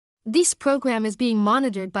This program is being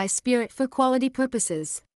monitored by Spirit for quality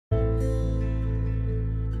purposes.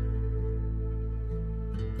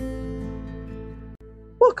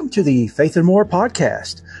 Welcome to the Faith and More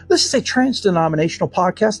podcast. This is a trans-denominational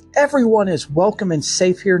podcast. Everyone is welcome and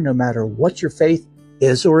safe here, no matter what your faith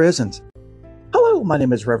is or isn't. Hello, my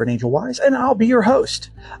name is Reverend Angel Wise, and I'll be your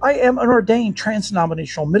host. I am an ordained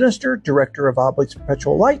trans-denominational minister, director of Oblates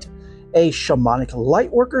Perpetual Light, a shamanic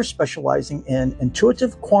light worker specializing in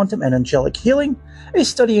intuitive, quantum, and angelic healing, a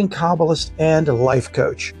studying Kabbalist, and life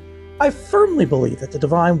coach. I firmly believe that the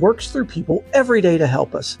divine works through people every day to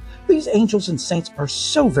help us. These angels and saints are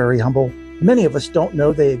so very humble, many of us don't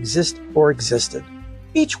know they exist or existed.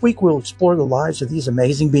 Each week we'll explore the lives of these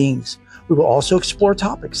amazing beings. We will also explore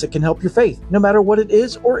topics that can help your faith, no matter what it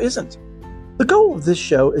is or isn't. The goal of this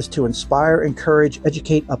show is to inspire, encourage,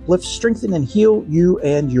 educate, uplift, strengthen, and heal you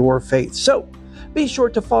and your faith. So be sure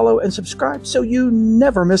to follow and subscribe so you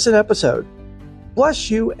never miss an episode.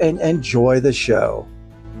 Bless you and enjoy the show.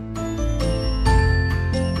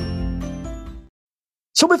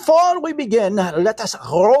 So before we begin, let us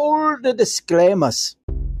roll the disclaimers.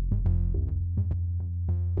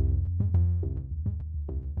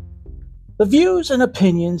 The views and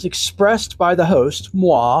opinions expressed by the host,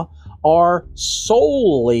 moi, are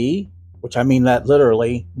solely, which I mean that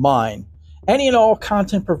literally, mine. Any and all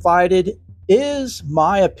content provided is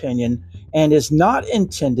my opinion and is not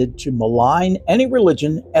intended to malign any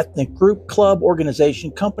religion, ethnic group, club, organization,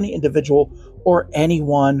 company, individual, or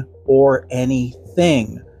anyone or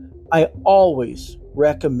anything. I always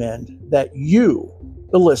recommend that you,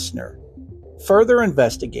 the listener, further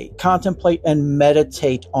investigate, contemplate, and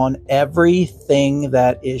meditate on everything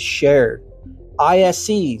that is shared.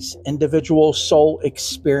 ISE's individual soul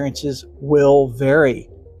experiences will vary.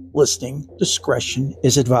 Listening discretion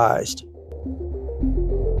is advised.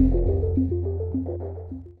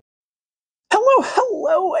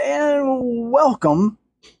 Hello, and welcome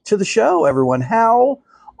to the show, everyone. How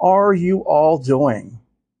are you all doing?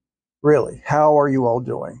 Really, how are you all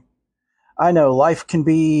doing? I know life can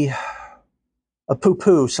be a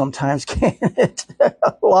poo-poo sometimes, can't it?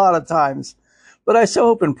 A lot of times. But I so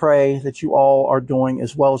hope and pray that you all are doing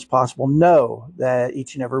as well as possible. Know that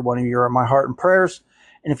each and every one of you are in my heart and prayers.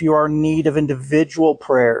 And if you are in need of individual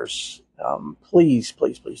prayers, please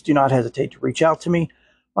do not hesitate to reach out to me.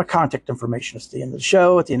 My contact information is at the end of the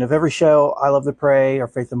show. At the end of every show, I love to pray. Our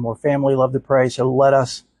Faith and More family love to pray. So let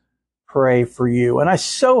us pray for you. And I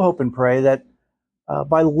so hope and pray that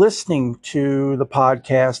by listening to the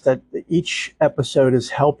podcast, that each episode is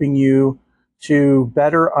helping you to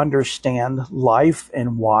better understand life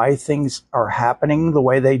and why things are happening the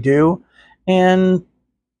way they do, and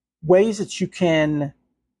ways that you can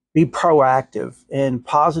be proactive in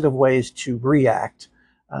positive ways to react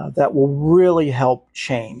that will really help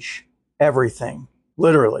change everything,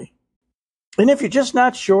 literally. And if you're just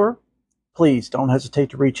not sure, please don't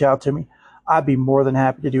hesitate to reach out to me. I'd be more than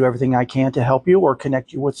happy to do everything I can to help you or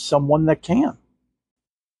connect you with someone that can.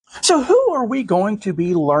 So who are we going to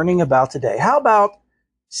be learning about today? How about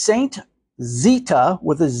Saint Zita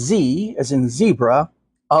with a Z as in zebra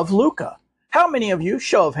of Lucca? How many of you,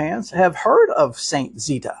 show of hands, have heard of Saint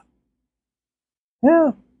Zita?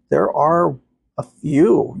 Yeah, there are a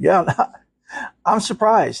few. Yeah, I'm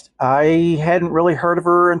surprised. I hadn't really heard of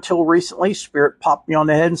her until recently. Spirit popped me on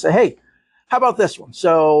the head and said, hey, how about this one?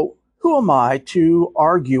 So who am I to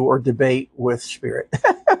argue or debate with Spirit?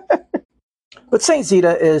 But Saint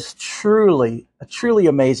Zita is a truly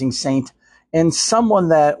amazing saint and someone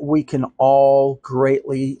that we can all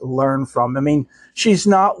greatly learn from. I mean, she's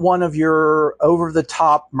not one of your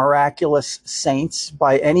over-the-top miraculous saints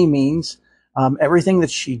by any means. Everything that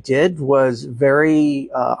she did was very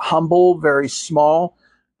humble, very small.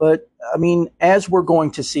 But, I mean, as we're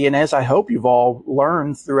going to see, and as I hope you've all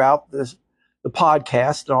learned throughout the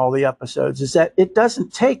podcast and all the episodes, is that it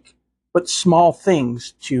doesn't take but small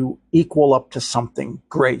things to equal up to something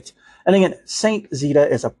great. And again, Saint Zita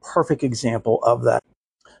is a perfect example of that.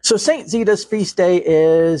 So Saint Zita's feast day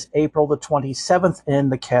is April the 27th in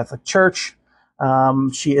the Catholic Church.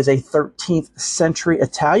 She is a 13th century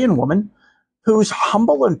Italian woman whose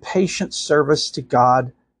humble and patient service to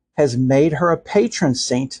God has made her a patron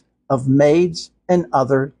saint of maids and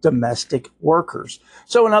other domestic workers.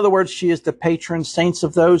 So in other words, she is the patron saint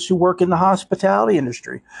of those who work in the hospitality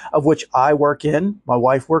industry, of which I work in, my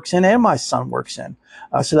wife works in, and my son works in.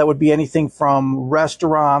 So that would be anything from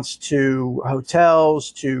restaurants to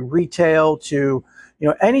hotels to retail to,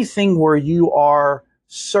 anything where you are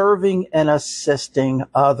serving and assisting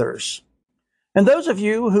others. And those of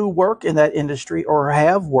you who work in that industry or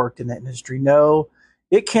have worked in that industry know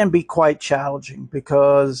it can be quite challenging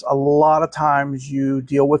because a lot of times you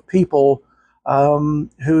deal with people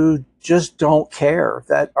who just don't care,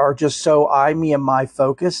 that are just so I, me, and my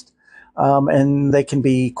focused. And they can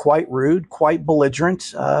be quite rude, quite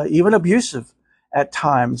belligerent, even abusive at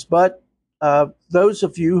times. But those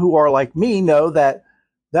of you who are like me know that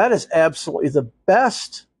that is absolutely the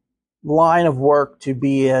best line of work to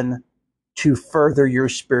be in to further your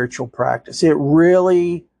spiritual practice. It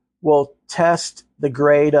really will test the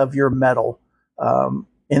grade of your mettle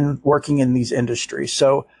in working in these industries.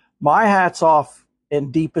 So my hat's off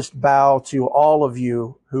and deepest bow to all of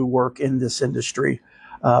you who work in this industry,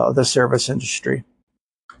 the service industry.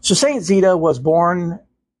 So Saint Zita was born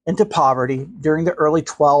into poverty during the early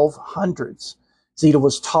 1200s. Zita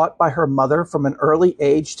was taught by her mother from an early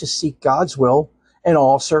age to seek God's will in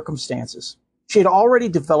all circumstances. She had already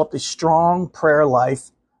developed a strong prayer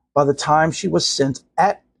life by the time she was sent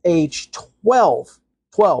at age 12,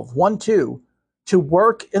 2, to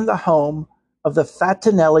work in the home of the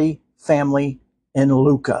Fatinelli family in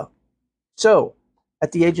Lucca. So,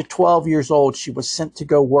 at the age of 12 years old, she was sent to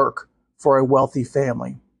go work for a wealthy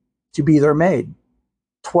family, to be their maid.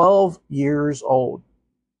 12 years old.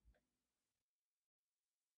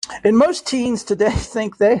 And most teens today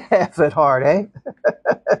think they have it hard, eh?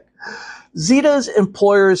 Zita's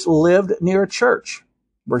employers lived near a church,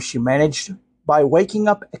 where she managed by waking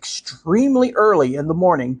up extremely early in the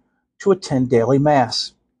morning to attend daily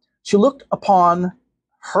mass. She looked upon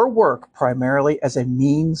her work primarily as a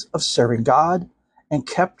means of serving God and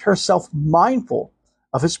kept herself mindful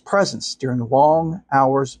of his presence during long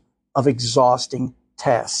hours of exhausting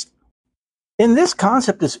tasks. And this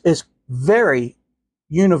concept is very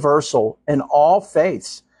universal in all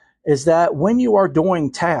faiths, is that when you are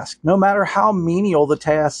doing tasks, no matter how menial the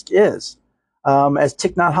task is, as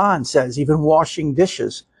Thich Nhat Hanh says, even washing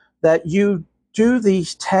dishes, that you do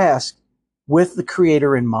these tasks with the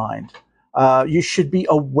Creator in mind. You should be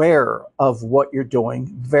aware of what you're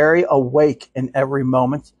doing, very awake in every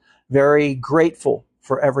moment, very grateful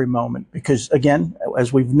for every moment. Because again,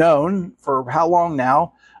 as we've known for how long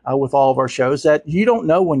now with all of our shows, that you don't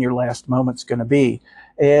know when your last moment's going to be.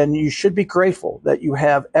 And you should be grateful that you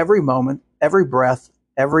have every moment, every breath,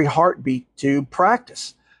 every heartbeat to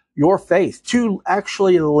practice your faith, to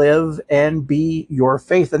actually live and be your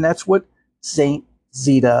faith. And that's what Saint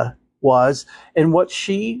Zita was, and what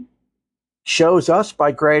she shows us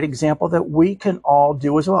by great example that we can all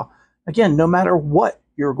do as well. Again, no matter what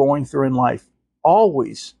you're going through in life,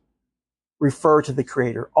 always refer to the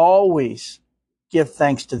Creator, always give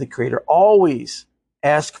thanks to the Creator, always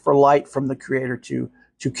ask for light from the Creator to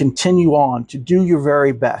continue on, to do your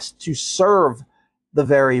very best, to serve the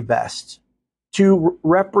very best, to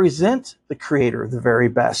represent the Creator the very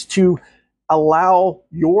best, to allow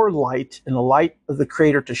your light and the light of the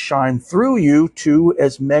Creator to shine through you to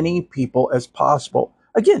as many people as possible.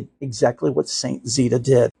 Again, exactly what Saint Zita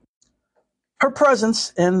did. Her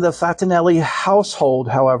presence in the Fatinelli household,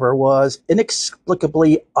 however, was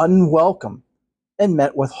inexplicably unwelcome and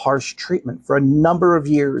met with harsh treatment for a number of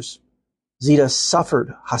years. Zita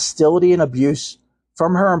suffered hostility and abuse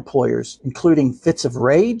from her employers, including fits of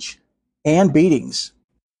rage and beatings.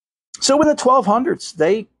 So in the 1200s,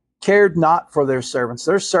 they cared not for their servants.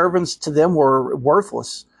 Their servants to them were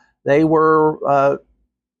worthless. They were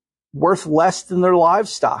worth less than their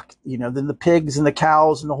livestock, than the pigs and the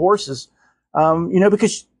cows and the horses,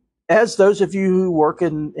 because as those of you who work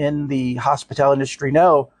in the hospitality industry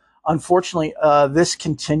know, unfortunately, this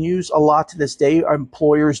continues a lot to this day. Our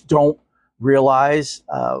employers don't realize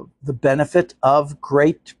the benefit of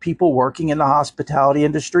great people working in the hospitality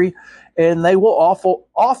industry, and they will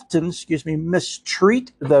often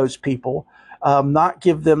mistreat those people, not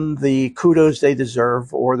give them the kudos they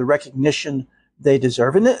deserve or the recognition they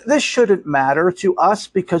deserve. And this shouldn't matter to us,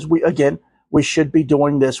 because we should be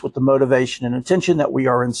doing this with the motivation and intention that we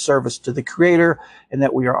are in service to the Creator and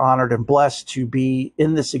that we are honored and blessed to be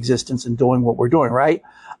in this existence and doing what we're doing, right?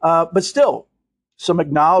 But still, some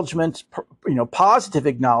acknowledgement, positive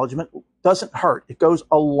acknowledgement doesn't hurt. It goes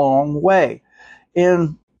a long way.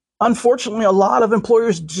 And unfortunately, a lot of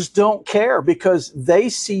employers just don't care because they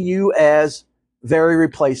see you as very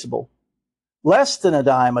replaceable, less than a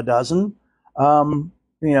dime a dozen.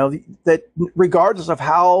 That regardless of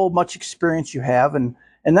how much experience you have, and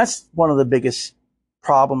that's one of the biggest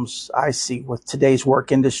problems I see with today's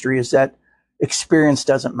work industry, is that experience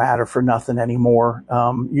doesn't matter for nothing anymore.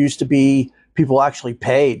 Used to be people actually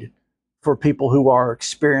paid for people who are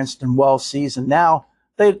experienced and well seasoned. Now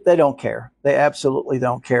they don't care. They absolutely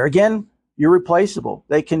don't care. Again, you're replaceable.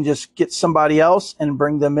 They can just get somebody else and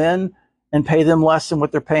bring them in and pay them less than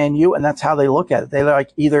what they're paying you. And that's how they look at it. They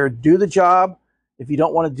like either do the job. If you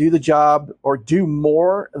don't want to do the job, or do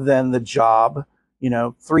more than the job,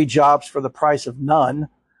 3 jobs for the price of none,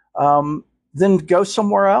 then go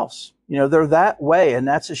somewhere else. They're that way, and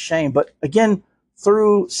that's a shame. But again,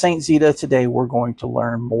 through Saint Zita today, we're going to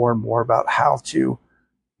learn more and more about how to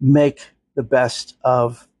make the best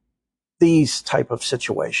of these type of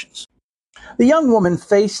situations. The young woman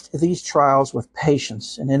faced these trials with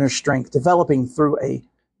patience and inner strength, developing through a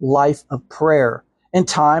life of prayer. In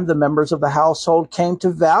time, the members of the household came to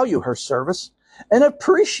value her service and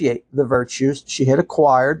appreciate the virtues she had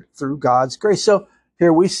acquired through God's grace. So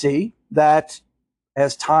here we see that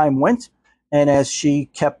as time went and as she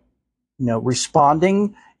kept,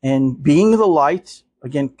 responding and being the light,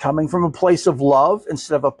 again, coming from a place of love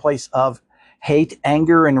instead of a place of hate,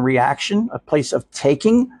 anger, and reaction, a place of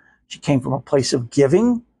taking. She came from a place of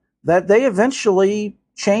giving, that they eventually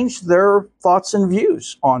changed their thoughts and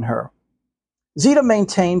views on her. Zita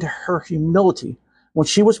maintained her humility when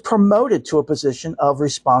she was promoted to a position of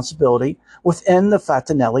responsibility within the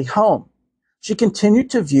Fatinelli home. She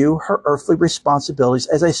continued to view her earthly responsibilities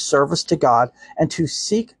as a service to God and to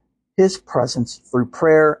seek his presence through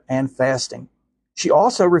prayer and fasting. She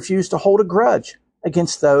also refused to hold a grudge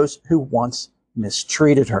against those who once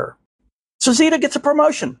mistreated her. So Zita gets a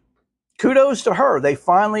promotion. Kudos to her. They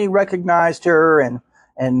finally recognized her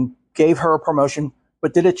and gave her a promotion,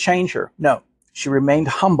 but did it change her? No. She remained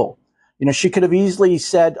humble. She could have easily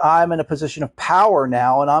said, I'm in a position of power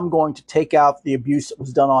now, and I'm going to take out the abuse that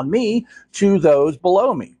was done on me to those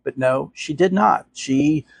below me. But no, she did not.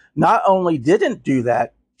 She not only didn't do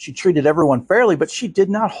that, she treated everyone fairly, but she did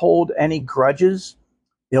not hold any grudges,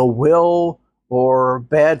 ill will, or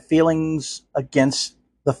bad feelings against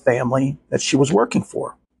the family that she was working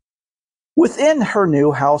for. Within her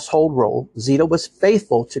new household role, Zita was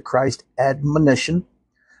faithful to Christ's admonition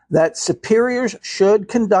that superiors should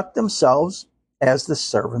conduct themselves as the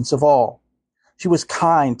servants of all. She was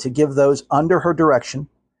kind to give those under her direction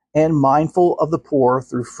and mindful of the poor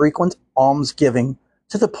through frequent almsgiving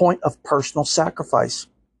to the point of personal sacrifice.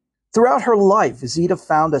 Throughout her life, Zita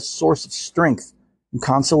found a source of strength and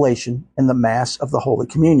consolation in the Mass of the Holy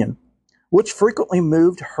Communion, which frequently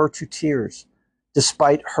moved her to tears.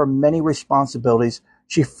 Despite her many responsibilities,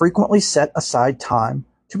 she frequently set aside time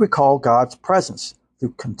to recall God's presence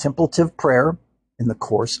through contemplative prayer in the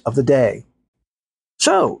course of the day.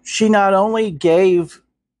 So she not only gave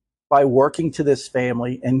by working to this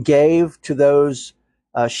family and gave to those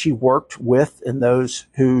she worked with and those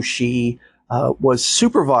who she was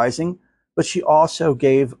supervising, but she also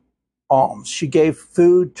gave alms. She gave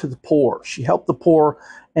food to the poor. She helped the poor,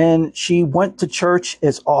 and she went to church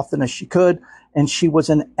as often as she could. And she was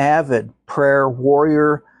an avid prayer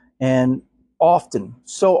warrior and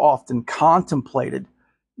so often contemplated,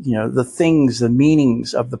 the things, the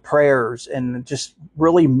meanings of the prayers, and just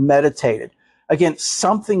really meditated. Again,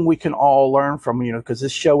 something we can all learn from, because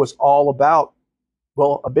this show is all about,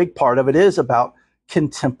 a big part of it is about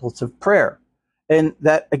contemplative prayer. And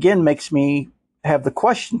that, again, makes me have the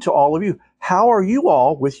question to all of you. How are you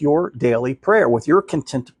all with your daily prayer, with your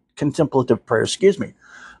contemplative prayer?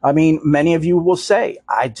 I mean, many of you will say,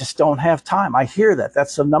 I just don't have time. I hear that.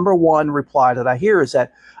 That's the number one reply that I hear, is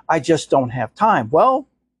that I just don't have time. Well,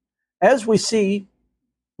 as we see,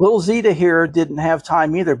 little Zita here didn't have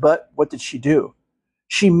time either, but what did she do?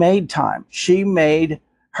 She made time. She made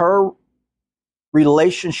her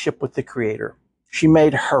relationship with the Creator. She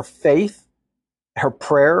made her faith, her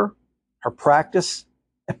prayer, her practice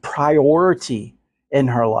a priority in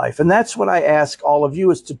her life. And that's what I ask all of you,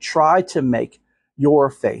 is to try to make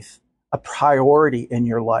your faith a priority in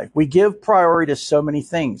your life. We give priority to so many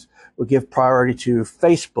things. We give priority to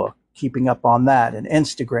Facebook, keeping up on that, and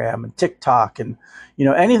Instagram and TikTok, and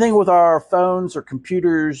anything with our phones or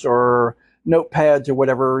computers or notepads or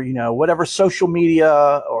whatever, whatever social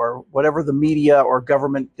media or whatever the media or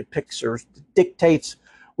government depicts or dictates.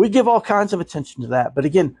 We give all kinds of attention to that. But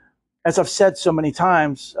again, as I've said so many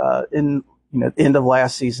times in the end of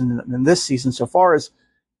last season and this season so far, is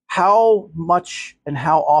how much and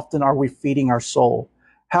how often are we feeding our soul?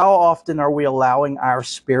 How often are we allowing our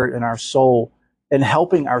spirit and our soul and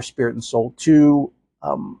helping our spirit and soul to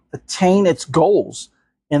attain its goals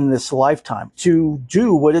in this lifetime, to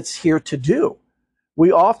do what it's here to do?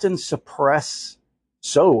 We often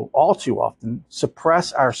all too often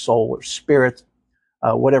suppress our soul or spirit,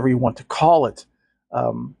 whatever you want to call it,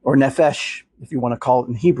 or nefesh, if you want to call it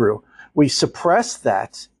in Hebrew. We suppress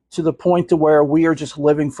that to the point to where we are just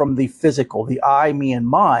living from the physical, the I, me, and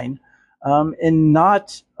mine, and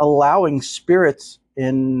not allowing spirits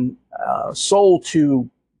and soul to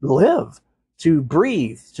live, to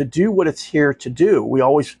breathe, to do what it's here to do. We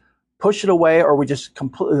always push it away, or we just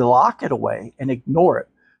completely lock it away and ignore it.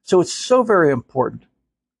 So it's so very important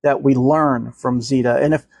that we learn from Zita.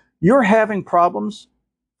 And if you're having problems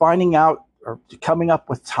finding out or coming up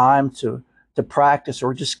with time to practice,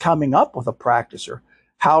 or just coming up with a practice, or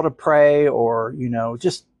how to pray, or,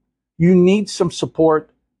 just you need some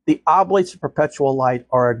support, the Oblates of Perpetual Light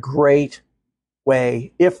are a great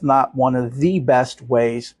way, if not one of the best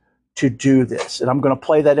ways to do this. And I'm going to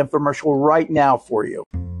play that infomercial right now for you.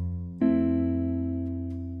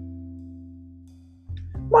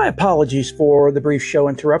 My apologies for the brief show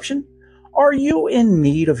interruption. Are you in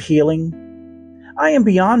need of healing? I am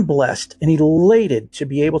beyond blessed and elated to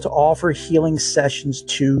be able to offer healing sessions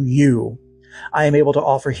to you. I am able to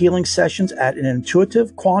offer healing sessions at an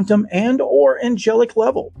intuitive, quantum, and or angelic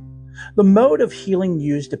level. The mode of healing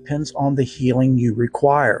used depends on the healing you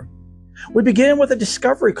require. We begin with a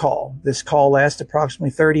discovery call. This call lasts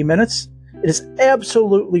approximately 30 minutes. It is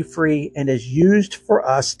absolutely free and is used for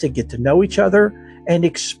us to get to know each other and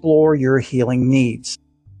explore your healing needs.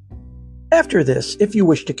 After this, if you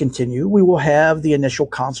wish to continue, we will have the initial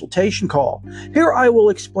consultation call. Here I will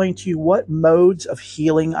explain to you what modes of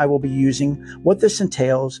healing I will be using, what this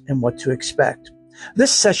entails, and what to expect.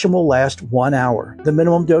 This session will last 1 hour. The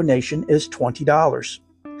minimum donation is $20.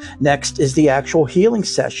 Next is the actual healing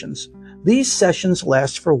sessions. These sessions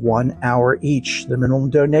last for 1 hour each. The minimum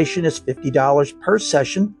donation is $50 per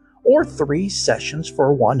session, or 3 sessions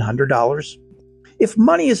for $100. If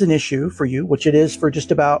money is an issue for you, which it is for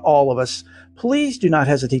just about all of us, please do not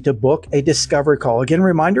hesitate to book a discovery call. Again,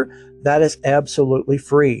 reminder, that is absolutely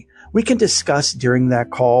free. We can discuss during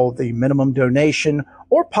that call the minimum donation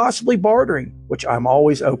or possibly bartering, which I'm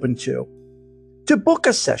always open to. To book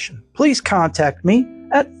a session, please contact me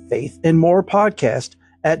at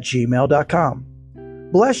faithandmorepodcast@gmail.com.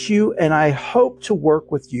 Bless you, and I hope to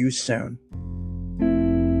work with you soon.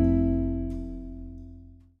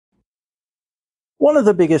 One of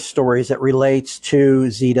the biggest stories that relates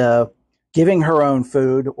to Zita giving her own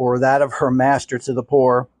food or that of her master to the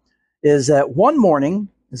poor is that one morning,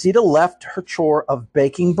 Zita left her chore of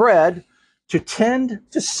baking bread to tend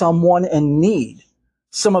to someone in need.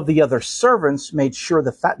 Some of the other servants made sure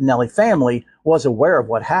the Fatinelli family was aware of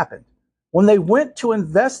what happened. When they went to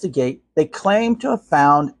investigate, they claimed to have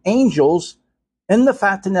found angels in the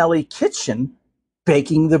Fatinelli kitchen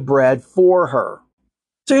baking the bread for her.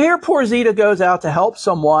 So here poor Zita goes out to help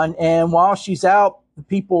someone, and while she's out,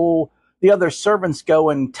 the other servants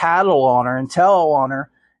go and tattle on her and tell on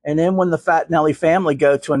her. And then when the Fatinelli family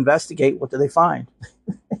go to investigate, what do they find?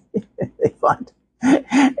 They find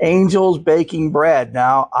angels baking bread.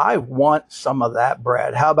 Now, I want some of that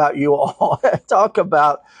bread. How about you all? Talk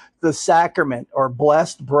about the sacrament or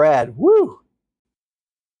blessed bread. Woo!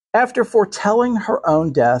 After foretelling her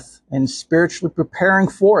own death and spiritually preparing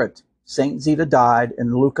for it, Saint Zita died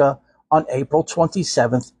in Lucca on April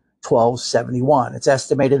 27th, 1271. It's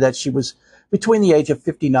estimated that she was between the age of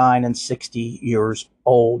 59 and 60 years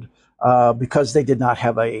old because they did not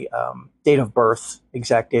have a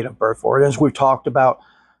exact date of birth for it. As we've talked about,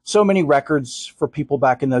 so many records for people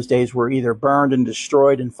back in those days were either burned and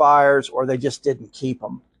destroyed in fires, or they just didn't keep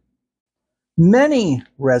them. Many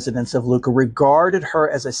residents of Lucca regarded her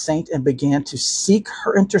as a saint and began to seek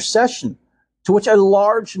her intercession, to which a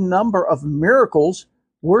large number of miracles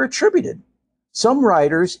were attributed. Some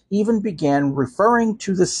writers even began referring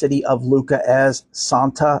to the city of Lucca as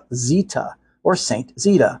Santa Zita, or Saint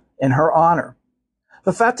Zita, in her honor.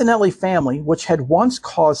 The Fatinelli family, which had once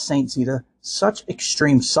caused Saint Zita such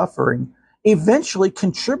extreme suffering, eventually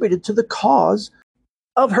contributed to the cause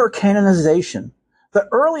of her canonization. The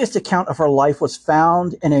earliest account of her life was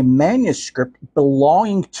found in a manuscript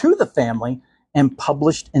belonging to the family and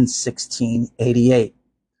published in 1688.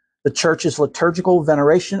 The church's liturgical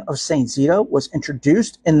veneration of Saint Zita was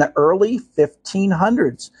introduced in the early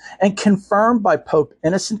 1500s and confirmed by Pope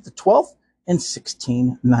Innocent XII in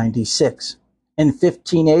 1696. In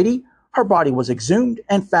 1580, her body was exhumed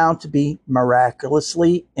and found to be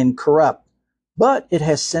miraculously incorrupt, but it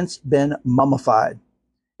has since been mummified.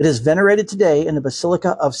 It is venerated today in the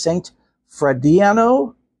Basilica of St.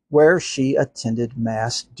 Frediano, where she attended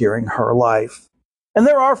Mass during her life. And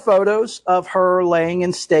there are photos of her laying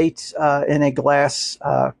in state in a glass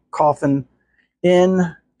coffin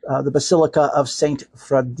in the Basilica of St.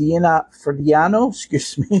 Frediano,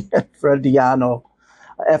 Frediano,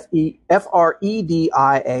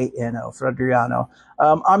 F-R-E-D-I-A-N-O, Frediano.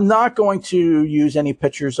 I'm not going to use any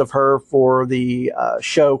pictures of her for the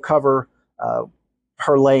show cover,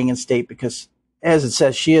 her laying in state, because, as it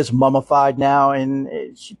says, she is mummified now, and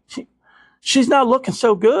She's not looking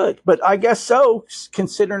so good, but I guess so,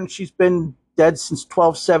 considering she's been dead since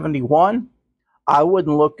 1271. I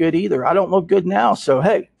wouldn't look good either. I don't look good now. So,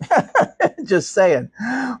 hey, just saying.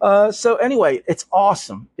 So, anyway, it's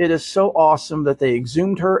awesome. It is so awesome that they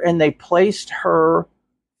exhumed her and they placed her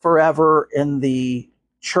forever in the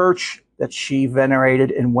church that she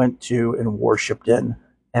venerated and went to and worshiped in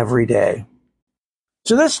every day.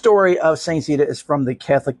 So this story of Saint Zita is from the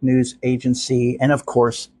Catholic News Agency. And of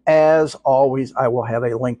course, as always, I will have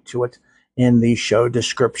a link to it in the show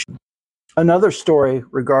description. Another story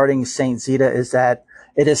regarding Saint Zita is that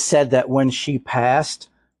it is said that when she passed,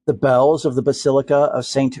 the bells of the Basilica of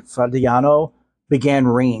Saint Frediano began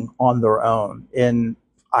ringing on their own. And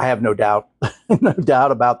I have no doubt, no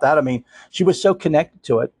doubt about that. I mean, she was so connected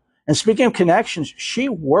to it. And speaking of connections, she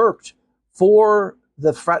worked for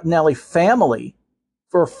the Fratelli family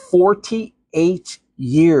for 48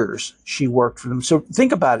 years. She worked for them. So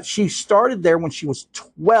think about it. She started there when she was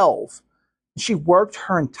 12. She worked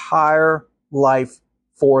her entire life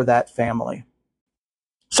for that family.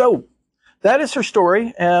 So that is her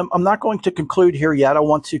story. I'm not going to conclude here yet. I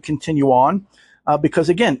want to continue on because,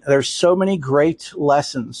 again, there's so many great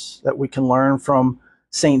lessons that we can learn from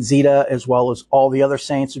Saint Zita as well as all the other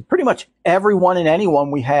saints and pretty much everyone and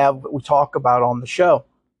anyone we talk about on the show.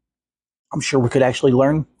 I'm sure we could actually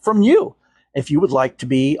learn from you. If you would like to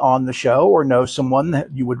be on the show or know someone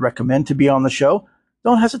that you would recommend to be on the show,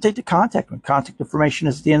 don't hesitate to contact me. Contact information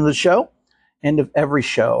is at the end of the show, end of every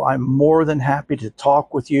show. I'm more than happy to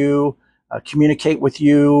talk with you, communicate with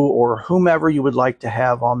you, or whomever you would like to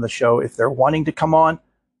have on the show. If they're wanting to come on,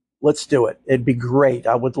 let's do it. It'd be great.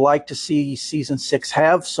 I would like to see season 6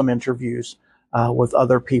 have some interviews with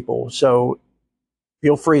other people. So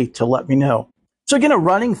feel free to let me know. So again, a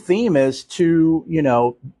running theme is to,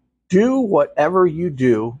 do whatever you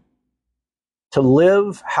do, to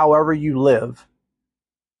live however you live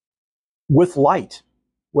with light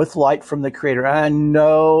from the Creator. And I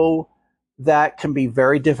know that can be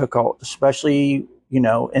very difficult, especially,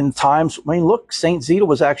 in times. I mean, look, Saint Zita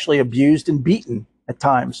was actually abused and beaten at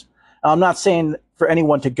times. I'm not saying for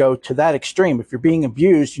anyone to go to that extreme. If you're being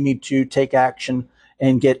abused, you need to take action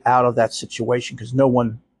and get out of that situation because no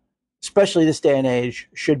one, especially this day and age,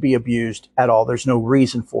 should be abused at all. There's no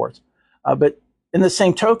reason for it. But in the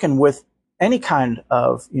same token, with any kind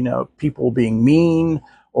of, people being mean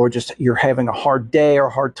or just you're having a hard day or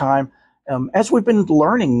a hard time, as we've been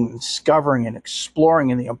learning, discovering and exploring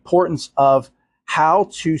in the importance of how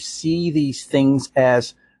to see these things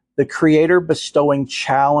as the Creator bestowing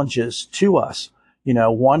challenges to us,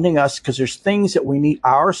 wanting us, because there's things that we need,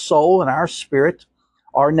 our soul and our spirit,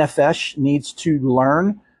 our nephesh needs to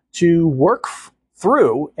learn to work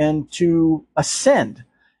through and to ascend.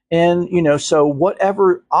 And, so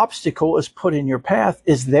whatever obstacle is put in your path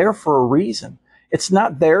is there for a reason. It's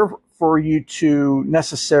not there for you to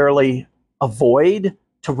necessarily avoid,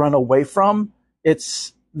 to run away from.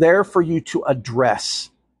 It's there for you to address.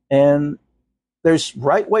 And there's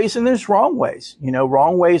right ways and there's wrong ways.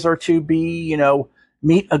 Wrong ways are to be,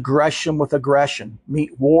 meet aggression with aggression,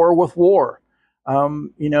 meet war with war.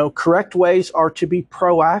 Correct ways are to be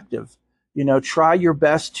proactive. Try your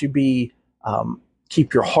best to be,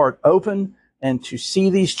 keep your heart open and to see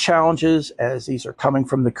these challenges as these are coming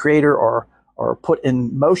from the Creator or put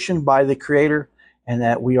in motion by the Creator, and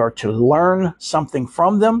that we are to learn something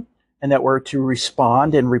from them and that we're to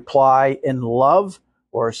respond and reply in love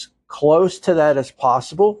or as close to that as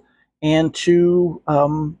possible, and to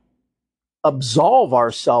absolve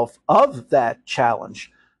ourselves of that challenge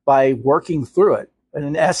by working through it. And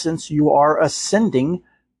in essence, you are ascending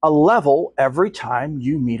a level every time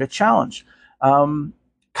you meet a challenge.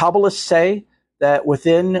 Kabbalists say that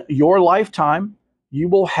within your lifetime, you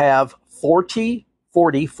will have 40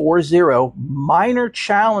 minor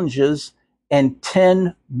challenges and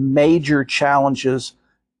 10 major challenges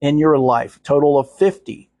in your life, a total of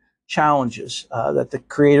 50 challenges that the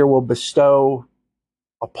Creator will bestow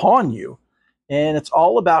upon you. And it's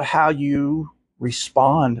all about how you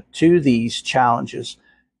respond to these challenges.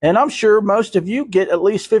 And I'm sure most of you get at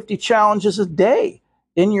least 50 challenges a day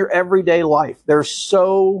in your everyday life. There's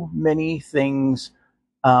so many things,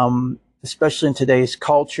 especially in today's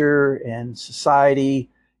culture and society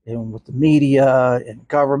and with the media and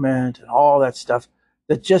government and all that stuff,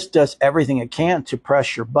 that just does everything it can to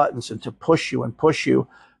press your buttons and to push you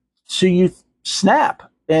so you snap.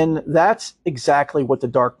 And that's exactly what the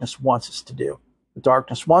darkness wants us to do. The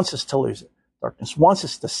darkness wants us to lose it. Darkness wants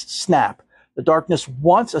us to snap. The darkness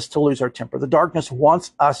wants us to lose our temper. The darkness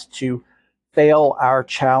wants us to fail our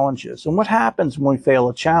challenges. And what happens when we fail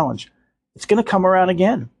a challenge? It's going to come around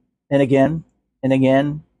again and again and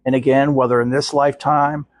again and again, whether in this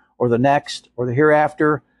lifetime or the next or the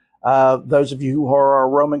hereafter. Those of you who are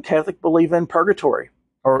Roman Catholic believe in purgatory,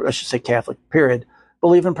 or I should say Catholic, period,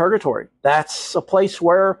 believe in purgatory. That's a place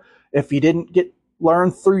where if you didn't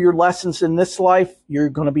learn through your lessons in this life, you're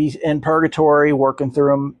going to be in purgatory, working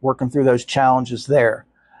through those challenges there.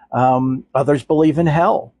 Others believe in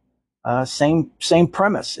hell. Same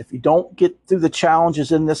premise. If you don't get through the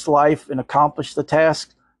challenges in this life and accomplish the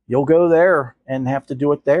task, you'll go there and have to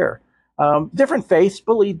do it there. Different faiths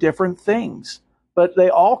believe different things, but they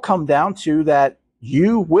all come down to that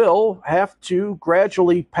you will have to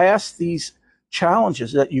gradually pass these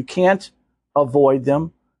challenges, that you can't avoid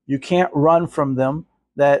them. You can't run from them,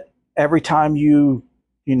 that every time you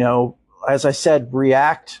as I said,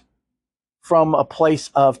 react from a place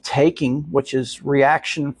of taking, which is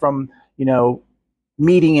reaction from,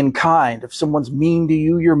 meeting in kind. If someone's mean to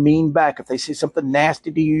you, you're mean back. If they say something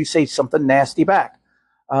nasty to you, you say something nasty back.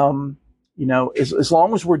 As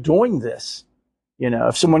long as we're doing this,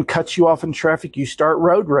 if someone cuts you off in traffic, you start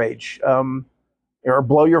road rage, or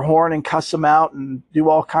blow your horn and cuss them out and do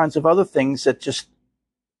all kinds of other things that just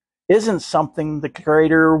isn't something the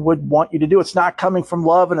Creator would want you to do. It's not coming from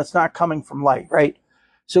love and it's not coming from light, right?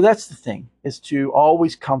 So that's the thing, is to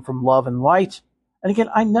always come from love and light. And again,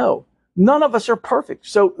 I know none of us are perfect.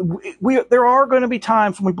 So there are going to be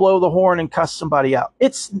times when we blow the horn and cuss somebody out.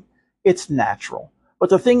 It's natural. But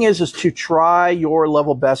the thing is to try your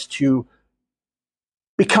level best to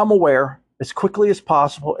become aware as quickly as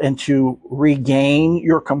possible and to regain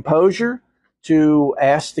your composure, to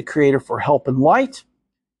ask the Creator for help and light,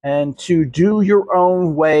 and to do your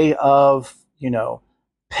own way of,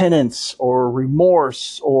 penance or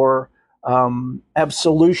remorse or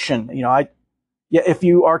absolution. If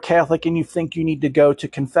you are Catholic and you think you need to go to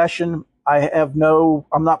confession, I'm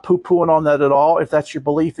not poo-pooing on that at all. If that's your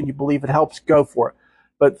belief and you believe it helps, go for it.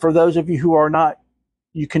 But for those of you who are not,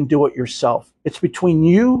 you can do it yourself. It's between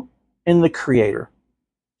you and the Creator.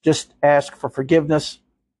 Just ask for forgiveness,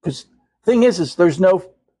 because the thing is there's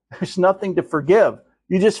nothing to forgive.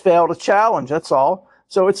 You just failed a challenge. That's all.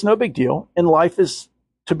 So it's no big deal. And life is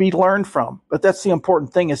to be learned from. But that's the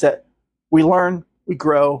important thing, is that we learn, we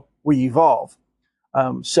grow, we evolve.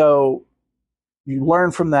 So you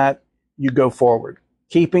learn from that, you go forward.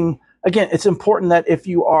 Again, it's important that if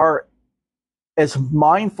you are as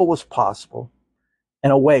mindful as possible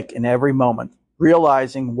and awake in every moment,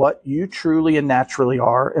 realizing what you truly and naturally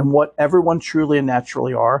are and what everyone truly and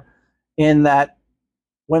naturally are, in that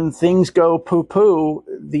when things go poo-poo,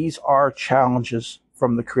 these are challenges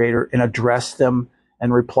from the Creator, and address them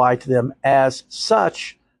and reply to them as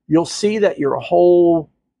such. You'll see that your whole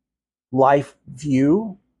life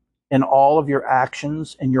view and all of your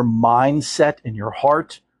actions and your mindset and your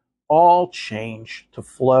heart all change to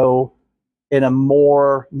flow in a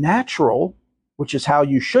more natural, which is how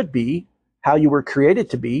you should be, how you were created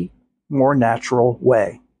to be, more natural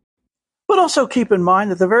way. But also keep in mind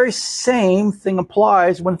that the very same thing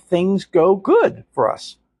applies when things go good for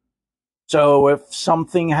us. So if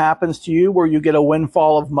something happens to you where you get a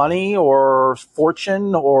windfall of money or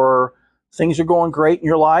fortune, or things are going great in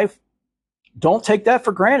your life, don't take that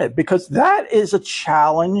for granted, because that is a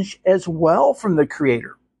challenge as well from the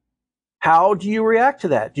Creator. How do you react to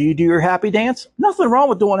that? Do you do your happy dance? Nothing wrong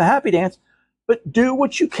with doing a happy dance, but do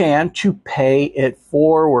what you can to pay it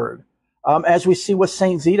forward. As we see with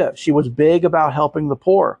Saint Zita, she was big about helping the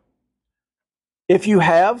poor. If you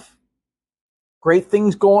have great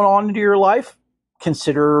things going on into your life,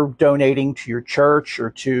 consider donating to your church or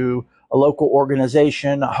to a local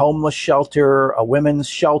organization, a homeless shelter, a women's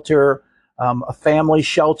shelter, a family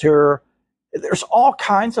shelter. There's all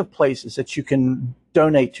kinds of places that you can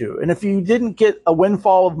donate to. And if you didn't get a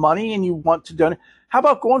windfall of money and you want to donate, how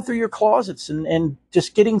about going through your closets and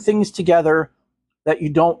just getting things together that you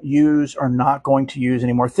don't use or not going to use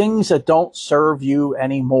anymore, things that don't serve you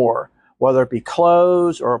anymore, whether it be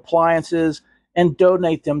clothes or appliances, and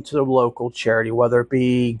donate them to the local charity, whether it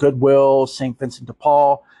be Goodwill, St. Vincent de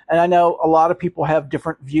Paul. And I know a lot of people have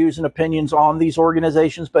different views and opinions on these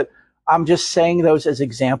organizations, but I'm just saying those as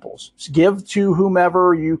examples. Just give to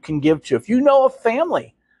whomever you can give to. If you know a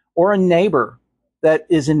family or a neighbor that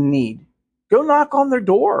is in need, go knock on their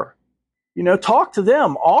door. Talk to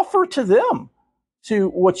them, offer to them to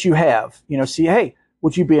what you have. See, hey,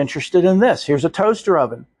 would you be interested in this? Here's a toaster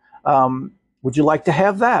oven. Would you like to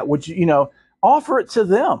have that? Would you, offer it to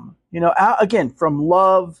them, again, from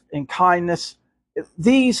love and kindness.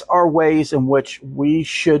 These are ways in which we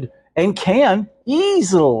should and can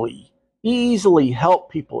easily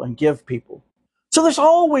help people and give people. So there's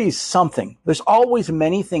always something. There's always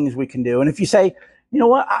many things we can do. And if you say, you know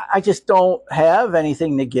what, I just don't have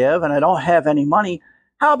anything to give and I don't have any money.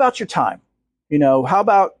 How about your time? How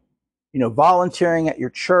about, volunteering at your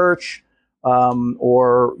church,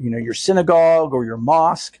 or, your synagogue or your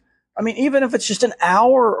mosque? I mean, even if it's just an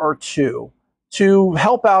hour or two to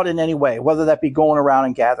help out in any way, whether that be going around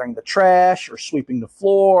and gathering the trash or sweeping the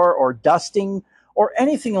floor or dusting or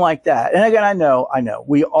anything like that. And again, I know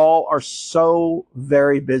we all are so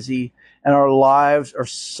very busy and our lives are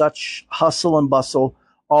such hustle and bustle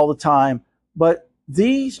all the time. But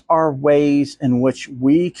these are ways in which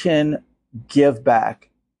we can give back,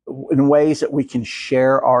 in ways that we can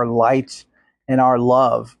share our light and our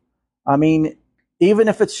love. I mean, even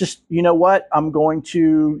if it's just, I'm going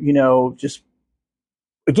to, just,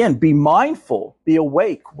 again, be mindful, be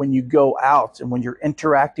awake when you go out and when you're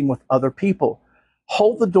interacting with other people.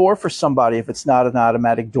 Hold the door for somebody if it's not an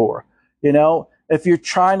automatic door. If you're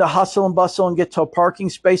trying to hustle and bustle and get to a parking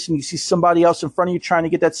space and you see somebody else in front of you trying to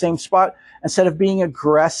get that same spot, instead of being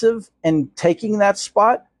aggressive and taking that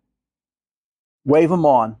spot, wave them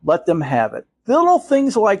on, let them have it. Little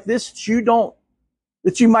things like this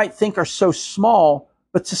that you might think are so small,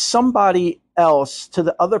 but to somebody else, to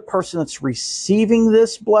the other person that's receiving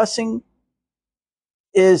this blessing,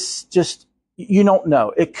 is just, you don't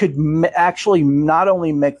know. It could actually not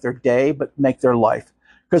only make their day, but make their life.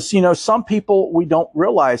 Because, some people we don't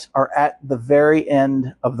realize are at the very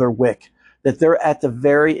end of their wick, that they're at the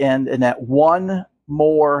very end, and that one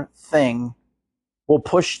more thing will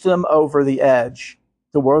push them over the edge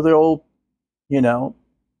to where they'll,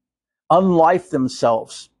 unlife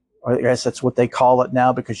themselves. I guess that's what they call it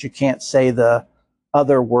now, because you can't say the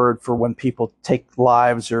other word for when people take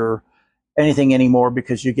lives or anything anymore,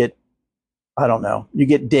 because you get, you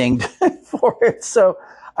get dinged for it. So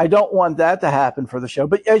I don't want that to happen for the show.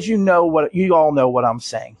 But as you all know what I'm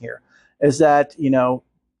saying here is that,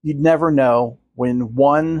 you'd never know when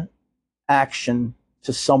one action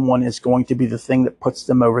to someone is going to be the thing that puts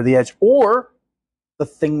them over the edge or the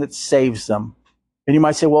thing that saves them. And you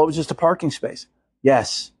might say, well, it was just a parking space.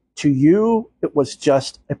 Yes, to you, it was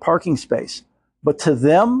just a parking space. But to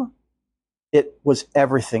them, it was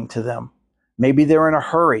everything to them. Maybe they're in a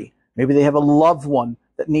hurry. Maybe they have a loved one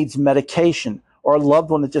that needs medication, or a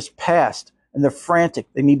loved one that just passed and they're frantic.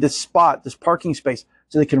 They need this spot, this parking space,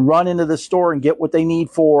 so they can run into the store and get what they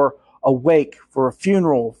need for a wake, for a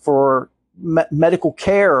funeral, for medical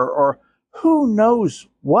care, or who knows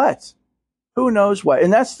what.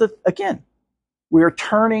 And that's again, we are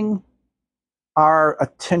turning our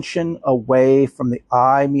attention away from the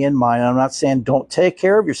I, me, and mine. I'm not saying don't take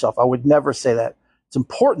care of yourself. I would never say that. It's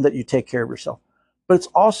important that you take care of yourself, but it's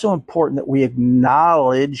also important that we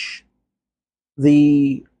acknowledge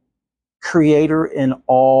the Creator in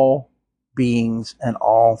all beings and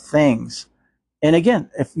all things. And again,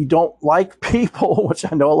 if you don't like people, which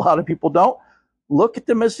I know a lot of people don't, look at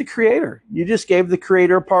them as the Creator. You just gave the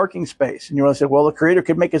Creator a parking space, and you want to say, well, the Creator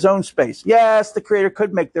could make his own space. Yes, the Creator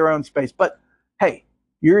could make their own space, but hey,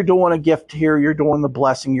 you're doing a gift here. You're doing the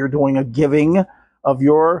blessing. You're doing a giving of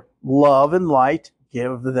your love and light.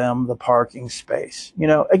 Give them the parking space.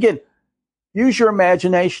 Again, use your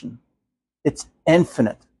imagination. It's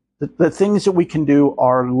infinite. The things that we can do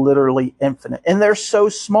are literally infinite, and they're so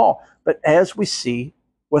small. But as we see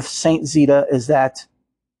with Saint Zita, is that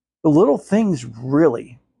the little things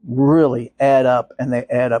really, really add up, and they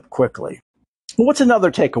add up quickly. What's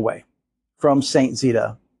another takeaway from Saint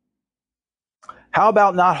Zita? How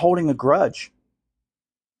about not holding a grudge?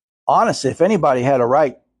 Honestly, if anybody had a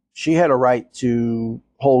right, she had a right to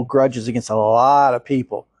hold grudges against a lot of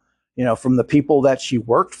people, from the people that she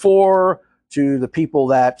worked for to the people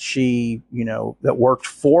that she, that worked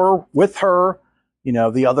with her,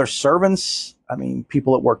 the other servants. I mean,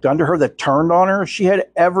 people that worked under her that turned on her. She had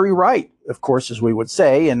every right, of course, as we would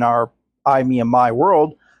say in our I, me, and my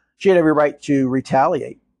world, she had every right to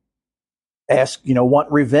retaliate,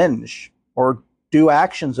 want revenge or do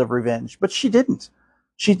actions of revenge. But she didn't.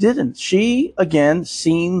 She, again,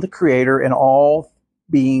 seen the Creator in all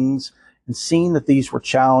beings and seen that these were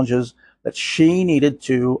challenges that she needed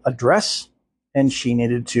to address and she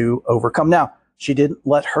needed to overcome. Now, she didn't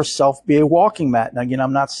let herself be a walking mat. Now, again,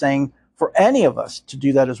 I'm not saying for any of us to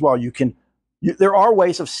do that as well. There are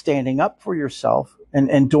ways of standing up for yourself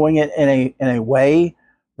and doing it in a way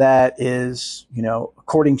that is,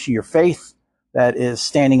 according to your faith, that is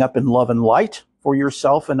standing up in love and light for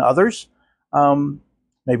yourself and others.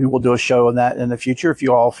 Maybe we'll do a show on that in the future if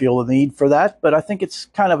you all feel the need for that. But I think it's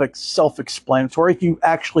kind of self-explanatory if you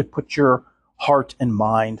actually put your heart and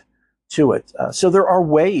mind to it. So there are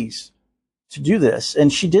ways to do this,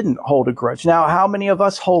 and she didn't hold a grudge. Now, how many of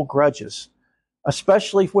us hold grudges?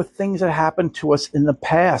 especially with things that happened to us in the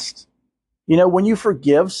past. You know, when you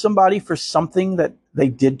forgive somebody for something that they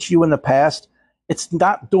did to you in the past, it's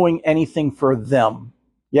not doing anything for them.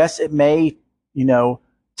 Yes, it may,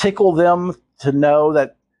 tickle them to know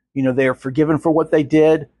that, they are forgiven for what they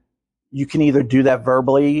did. You can either do that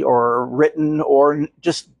verbally or written or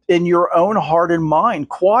just in your own heart and mind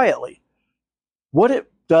quietly. What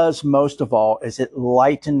it does most of all is it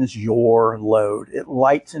lightens your load. It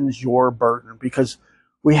lightens your burden because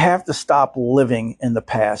we have to stop living in the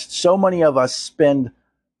past. So many of us spend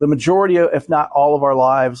the majority of, if not all of our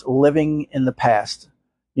lives living in the past,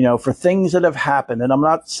 for things that have happened. And I'm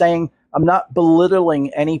not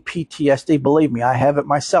belittling any PTSD. Believe me, I have it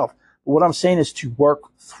myself. But what I'm saying is to work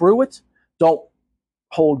through it. Don't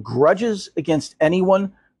hold grudges against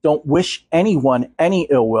anyone. Don't wish anyone any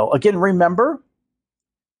ill will. Again, remember,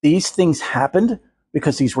 these things happened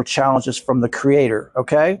because these were challenges from the Creator,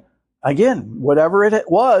 okay? Again, whatever it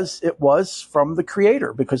was from the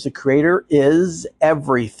Creator because the Creator is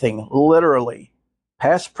everything, literally,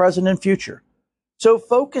 past, present, and future. So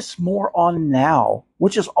focus more on now,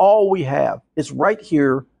 which is all we have. It's right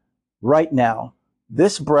here, right now,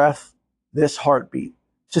 this breath, this heartbeat.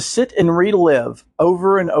 To sit and relive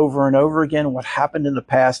over and over and over again what happened in the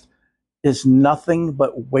past is nothing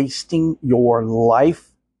but wasting your life,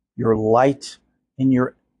 your light, and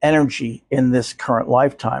your energy in this current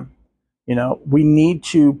lifetime. We need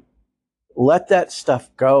to let that stuff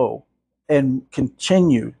go and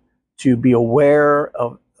continue to be aware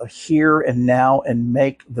of here and now and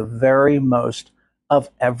make the very most of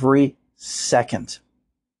every second.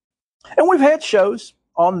 And we've had shows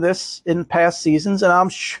on this in past seasons, and I'm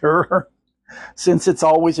sure since it's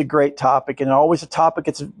always a great topic and always a topic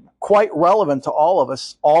that's quite relevant to all of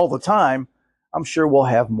us all the time, I'm sure we'll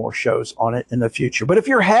have more shows on it in the future. But if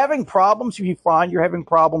you're having problems, if you find you're having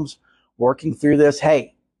problems working through this,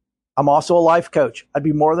 hey, I'm also a life coach. I'd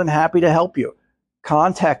be more than happy to help you.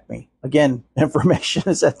 Contact me. Again, information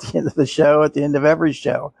is at the end of the show, at the end of every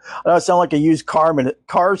show. I know I sound like a used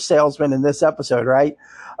car salesman in this episode, right?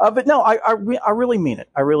 But no, I really mean it.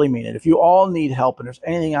 I really mean it. If you all need help and there's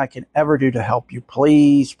anything I can ever do to help you,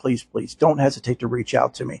 please, please, please don't hesitate to reach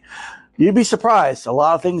out to me. You'd be surprised. A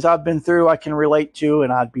lot of things I've been through I can relate to,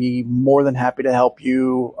 and I'd be more than happy to help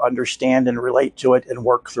you understand and relate to it and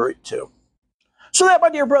work through it too. So that, my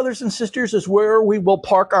dear brothers and sisters, is where we will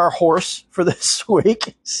park our horse for this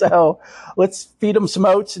week. So let's feed him some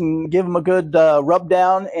oats and give him a good rub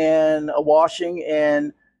down and a washing.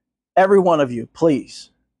 And every one of you, please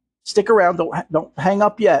stick around. Don't hang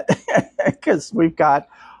up yet because we've got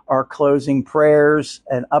our closing prayers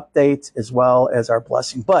and updates as well as our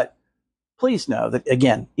blessing. But please know that,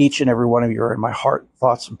 again, each and every one of you are in my heart,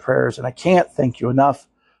 thoughts, and prayers. And I can't thank you enough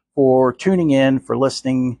for tuning in, for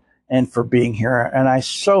listening, and for being here. And I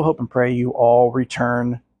so hope and pray you all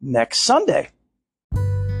return next Sunday.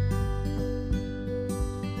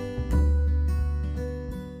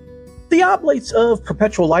 The Oblates of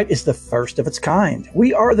Perpetual Light is the first of its kind.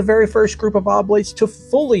 We are the very first group of Oblates to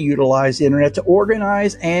fully utilize the internet to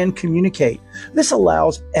organize and communicate. This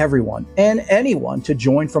allows everyone and anyone to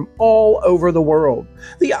join from all over the world.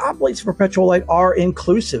 The Oblates of Perpetual Light are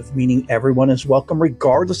inclusive, meaning everyone is welcome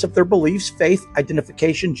regardless of their beliefs, faith,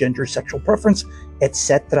 identification, gender, sexual preference,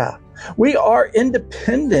 etc. We are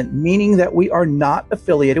independent, meaning that we are not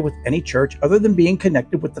affiliated with any church other than being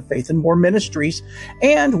connected with the Faith and More ministries,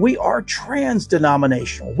 and we are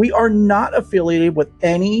trans-denominational. We are not affiliated with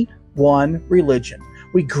any one religion.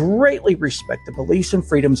 We greatly respect the beliefs and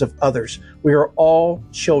freedoms of others. We are all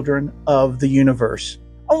children of the universe.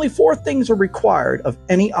 Only 4 things are required of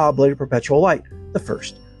any oblate of perpetual light. The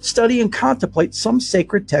first, study and contemplate some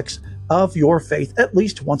sacred text of your faith at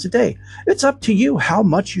least once a day. It's up to you how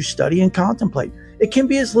much you study and contemplate. It can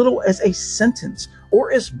be as little as a sentence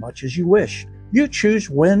or as much as you wish. You choose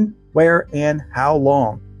when, where, and how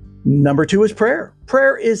long. Number 2 is prayer.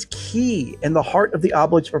 Prayer is key in the heart of the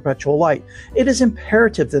Oblate's Perpetual Light. It is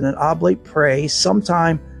imperative that an oblate pray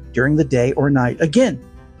sometime during the day or night. Again,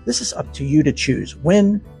 this is up to you to choose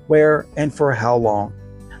when, where, and for how long.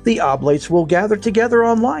 The Oblates will gather together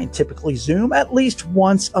online, typically Zoom, at least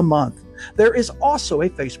once a month. There is also a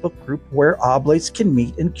Facebook group where Oblates can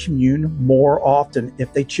meet and commune more often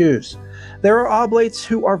if they choose. There are Oblates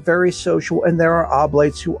who are very social, and there are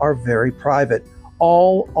Oblates who are very private.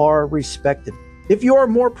 All are respected. If you are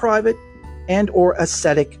more private and or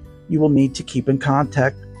ascetic, you will need to keep in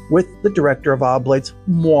contact with the Director of Oblates,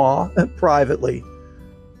 moi, privately.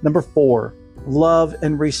 Number 4. Love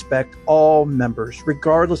and respect all members,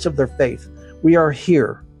 regardless of their faith. We are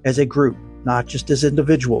here as a group, not just as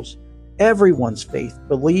individuals. Everyone's faith,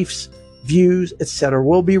 beliefs, views, etc.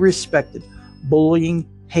 will be respected. Bullying,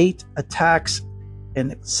 hate, attacks,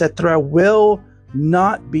 and etc. will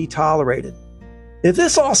not be tolerated. If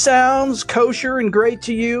this all sounds kosher and great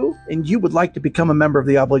to you, and you would like to become a member of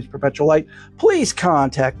the Oblates Perpetual Light, please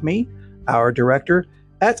contact me, our director,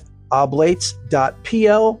 at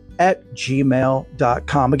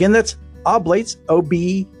oblates.pl@gmail.com. Again, that's oblates,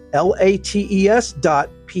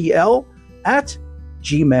 oblates.pl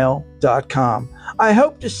 @gmail.com. I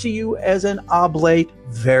hope to see you as an oblate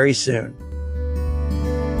very soon.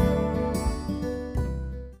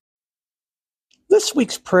 This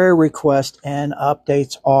week's prayer request and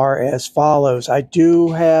updates are as follows. I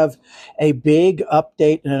do have a big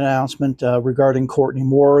update and announcement regarding Courtney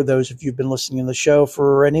Moore. Those of you who've been listening to the show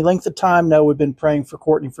for any length of time know we've been praying for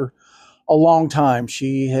Courtney for a long time.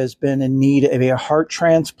 She has been in need of a heart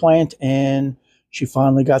transplant, and she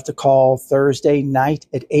finally got the call Thursday night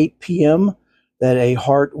at 8 p.m. that a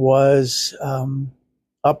heart was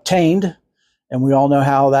obtained. And we all know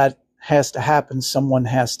how that has to happen. Someone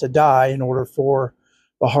has to die in order for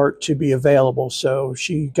the heart to be available. So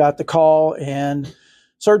she got the call, and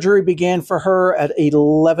surgery began for her at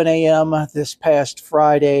 11 a.m. this past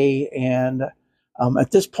Friday. And at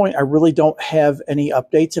this point, I really don't have any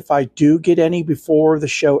updates. If I do get any before the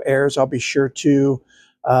show airs, I'll be sure to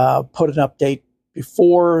put an update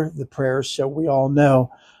before the prayers so we all know.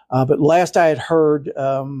 But last I had heard,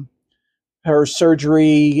 her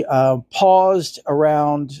surgery paused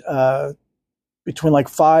around between like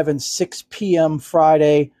 5 and 6 p.m.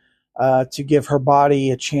 Friday to give her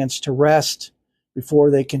body a chance to rest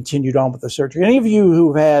before they continued on with the surgery. Any of you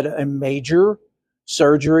who've had a major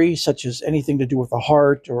surgery, such as anything to do with the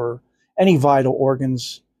heart or any vital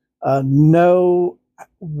organs, know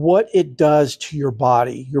what it does to your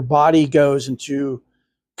body. Your body goes into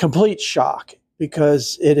complete shock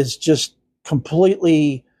because it is just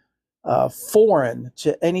completely foreign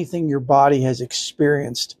to anything your body has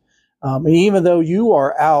experienced. And even though you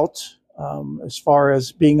are out, as far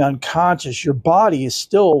as being unconscious, your body is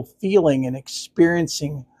still feeling and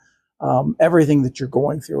experiencing everything that you're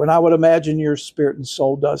going through. And I would imagine your spirit and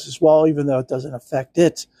soul does as well, even though it doesn't affect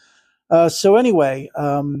it. So anyway,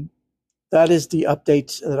 that is the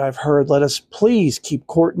update that I've heard. Let us please keep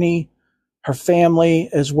Courtney, her family,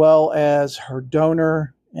 as well as her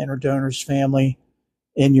donor and her donor's family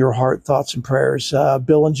in your heart, thoughts, and prayers.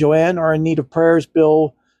 Bill and Joanne are in need of prayers.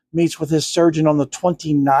 Bill meets with his surgeon on the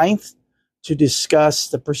 29th to discuss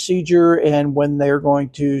the procedure and when they're going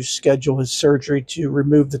to schedule his surgery to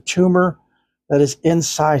remove the tumor that is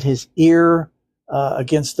inside his ear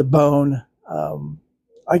against the bone,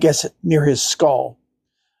 I guess near his skull.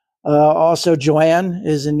 Also, Joanne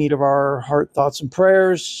is in need of our heart, thoughts, and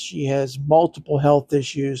prayers. She has multiple health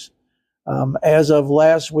issues. As of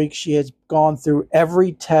last week, she has gone through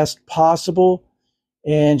every test possible,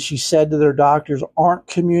 and she said that their doctors aren't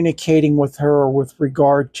communicating with her with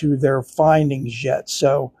regard to their findings yet.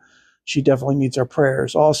 So she definitely needs our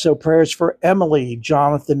prayers. Also, prayers for Emily,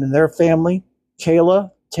 Jonathan, and their family,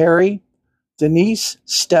 Kayla, Terry, Denise,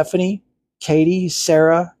 Stephanie, Katie,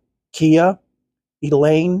 Sarah, Kia,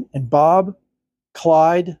 Elaine, and Bob,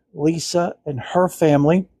 Clyde, Lisa, and her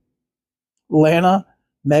family, Lana,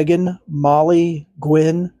 Megan, Molly,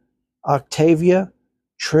 Gwen, Octavia,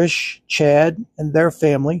 Trish, Chad, and their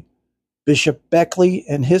family, Bishop Beckley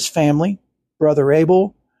and his family, Brother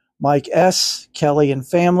Abel, Mike S., Kelly and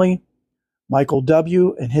family, Michael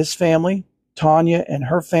W. and his family, Tanya and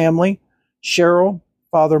her family, Cheryl,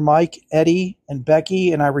 Father Mike, Eddie, and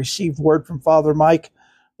Becky. And I received word from Father Mike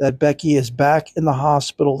that Becky is back in the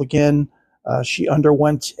hospital again. She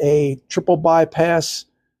underwent a triple bypass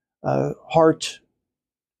heart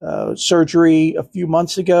surgery a few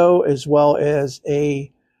months ago, as well as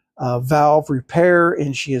a valve repair,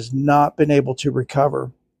 and she has not been able to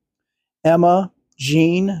recover. Emma,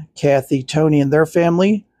 Jean, Kathy, Tony, and their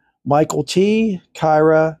family, Michael T.,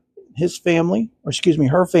 Kyra, his family,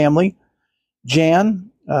 her family, Jan,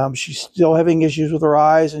 she's still having issues with her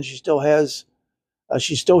eyes, and she's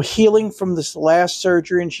still healing from this last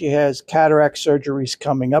surgery, and she has cataract surgeries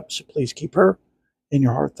coming up, so please keep her in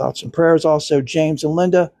your heart, thoughts, and prayers. Also, James and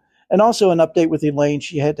Linda, and also an update with Elaine.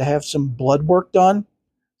 She had to have some blood work done,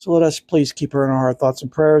 so let us please keep her in our heart, thoughts, and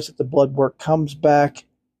prayers that the blood work comes back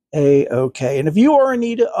A-okay. And if you are in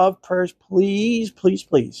need of prayers, please, please,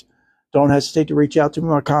 please don't hesitate to reach out to me.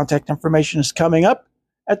 My contact information is coming up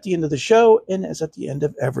at the end of the show and is at the end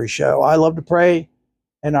of every show. I love to pray,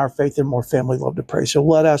 and our Faith and More family love to pray, so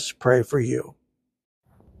let us pray for you.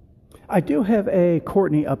 I do have a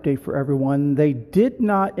Courtney update for everyone. They did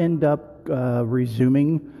not end up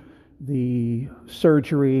resuming the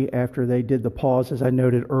surgery after they did the pause, as I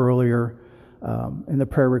noted earlier in the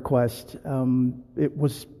prayer request. It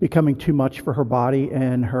was becoming too much for her body,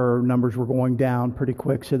 and her numbers were going down pretty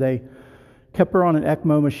quick. So they kept her on an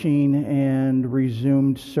ECMO machine and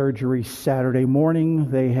resumed surgery Saturday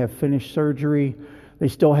morning. They have finished surgery. They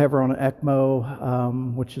still have her on an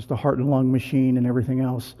ECMO, which is the heart and lung machine and everything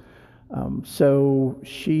else. So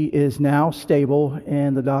she is now stable,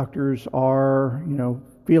 and the doctors are,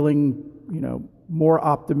 feeling, more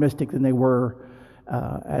optimistic than they were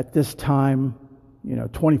at this time,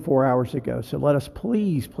 24 hours ago. So let us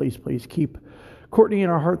please keep Courtney in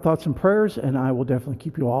our heart, thoughts, and prayers, and I will definitely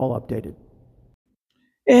keep you all updated.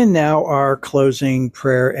 And now our closing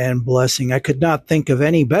prayer and blessing. I could not think of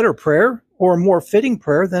any better prayer or more fitting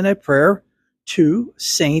prayer than a prayer to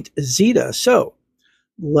Saint Zita. So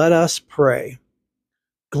let us pray.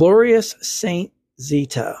 Glorious Saint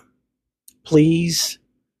Zita, please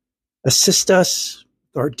assist us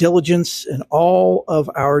with our diligence in all of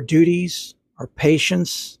our duties, our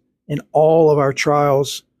patience in all of our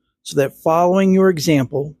trials, so that following your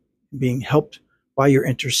example, being helped by your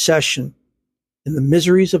intercession in the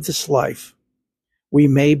miseries of this life, we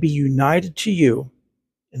may be united to you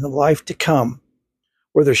in the life to come,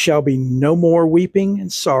 where there shall be no more weeping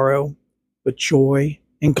and sorrow, but joy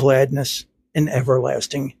and gladness and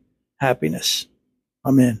everlasting happiness.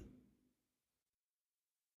 Amen.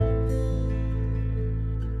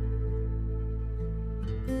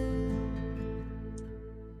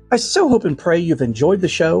 I so hope and pray you've enjoyed the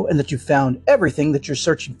show and that you found everything that you're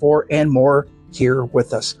searching for and more here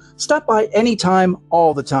with us. Stop by anytime,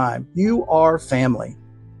 all the time. You are family.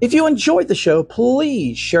 If you enjoyed the show,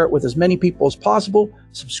 please share it with as many people as possible.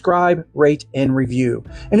 Subscribe, rate, and review.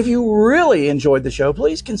 And if you really enjoyed the show,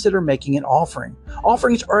 please consider making an offering.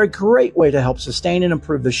 Offerings are a great way to help sustain and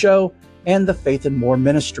improve the show and the Faith and More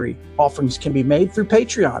ministry. Offerings can be made through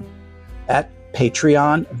Patreon at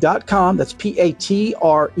patreon.com. That's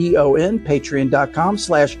Patreon,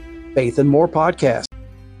 patreon.com/Faith and More podcast.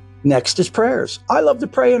 Next is prayers. I love to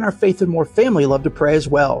pray, and our Faith and More family love to pray as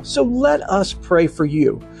well. So let us pray for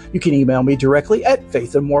you. You can email me directly at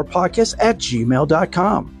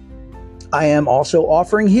faithandmorepodcast@gmail.com. I am also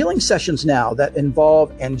offering healing sessions now that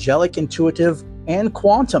involve angelic, intuitive, and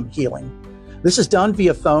quantum healing. This is done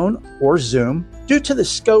via phone or Zoom. Due to the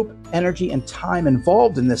scope, energy, and time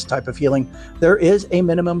involved in this type of healing, there is a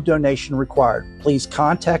minimum donation required. Please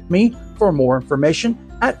contact me for more information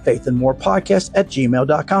at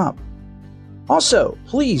faithandmorepodcast@gmail.com. Also,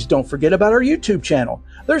 please don't forget about our YouTube channel.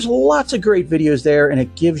 There's lots of great videos there, and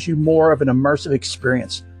it gives you more of an immersive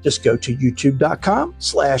experience. Just go to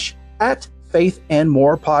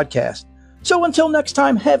youtube.com/@faithandmorepodcast. So until next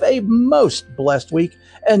time, have a most blessed week,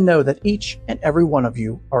 and know that each and every one of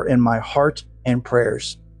you are in my heart and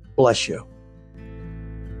prayers. Bless you.